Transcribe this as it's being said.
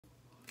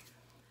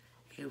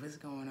Hey, what's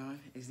going on?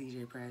 It's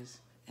DJ Prez,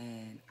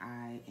 and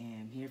I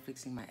am here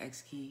fixing my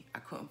X key. I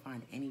couldn't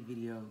find any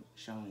video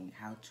showing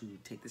how to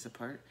take this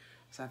apart,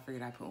 so I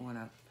figured I'd put one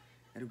up.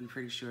 It'll be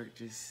pretty short,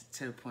 just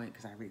to the point,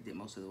 because I already did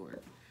most of the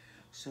work.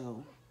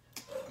 So,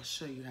 I'll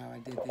show you how I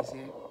did this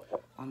here.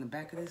 On the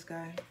back of this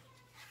guy,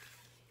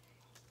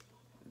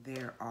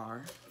 there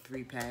are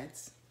 3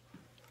 pads.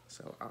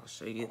 So, I'll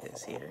show you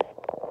this here.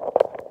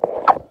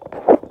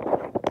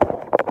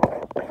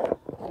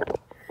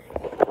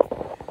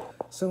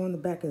 So on the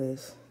back of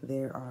this,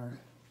 there are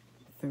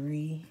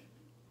 3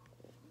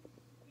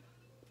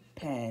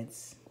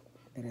 pads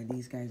that are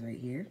these guys right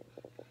here.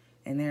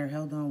 And they're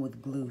held on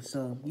with glue.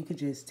 So you could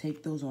just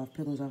take those off,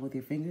 peel those off with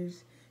your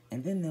fingers,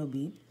 and then there'll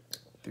be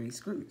 3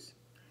 screws.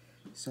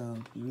 So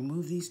you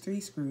remove these 3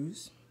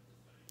 screws,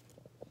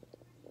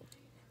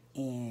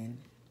 and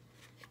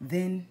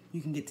then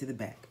you can get to the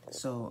back.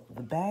 So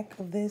the back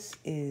of this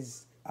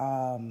is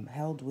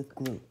held with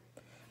glue.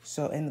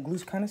 So, and the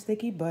glue's kind of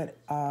sticky, but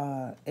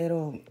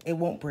it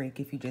won't break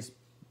if you just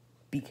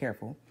be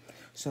careful.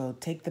 So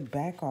take the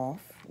back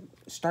off.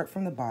 Start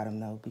from the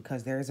bottom though,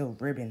 because there is a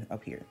ribbon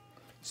up here.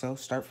 So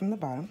start from the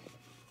bottom.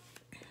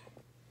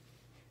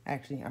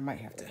 Actually, I might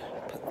have to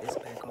put this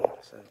back on.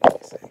 So give me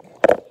a second.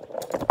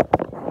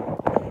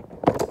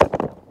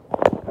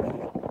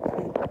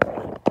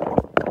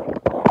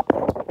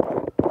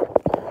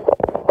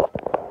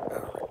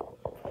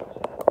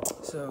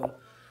 So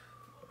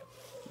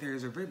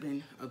there's a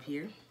ribbon up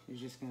here. You're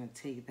just gonna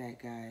take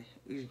that guy.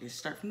 You're gonna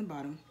start from the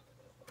bottom.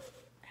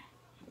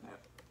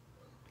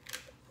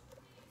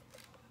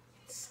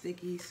 It's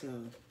sticky, so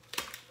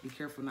be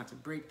careful not to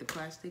break the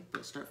plastic,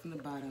 but start from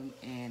the bottom,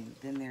 and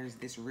then there's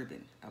this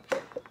ribbon up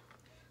here.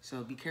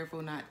 So be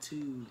careful not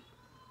to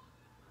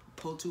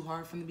pull too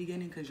hard from the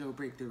beginning, because you'll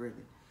break the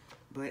ribbon.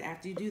 But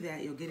after you do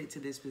that, you'll get it to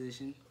this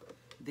position.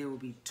 There will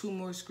be 2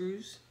 more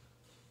screws.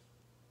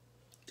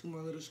 2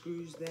 more little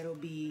screws.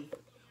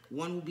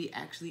 One will be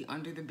actually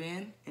under the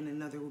band, and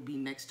another will be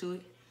next to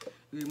it.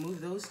 You remove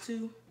those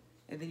 2,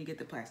 and then you get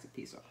the plastic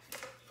piece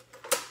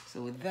off.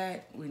 So with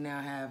that, we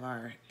now have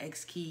our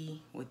X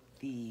key with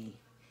the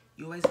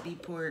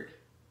USB port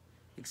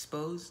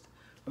exposed.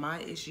 My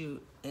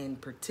issue in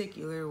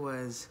particular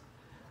was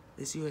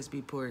this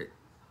USB port.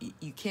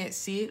 You can't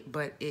see it,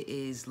 but it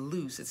is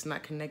loose. It's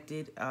not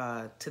connected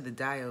to the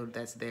diode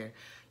that's there.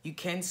 You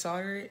can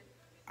solder it.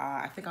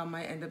 I think I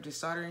might end up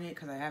just soldering it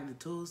because I have the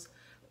tools.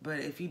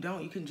 But if you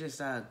don't, you can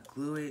just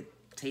glue it,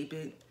 tape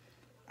it,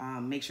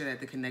 make sure that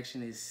the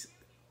connection is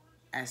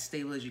as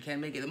stable as you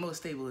can make it. The most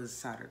stable is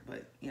solder,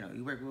 but you know,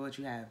 you work with what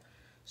you have.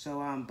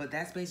 So, but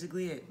that's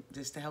basically it,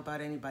 just to help out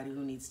anybody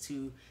who needs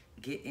to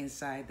get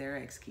inside their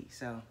X key.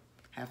 So,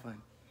 have fun.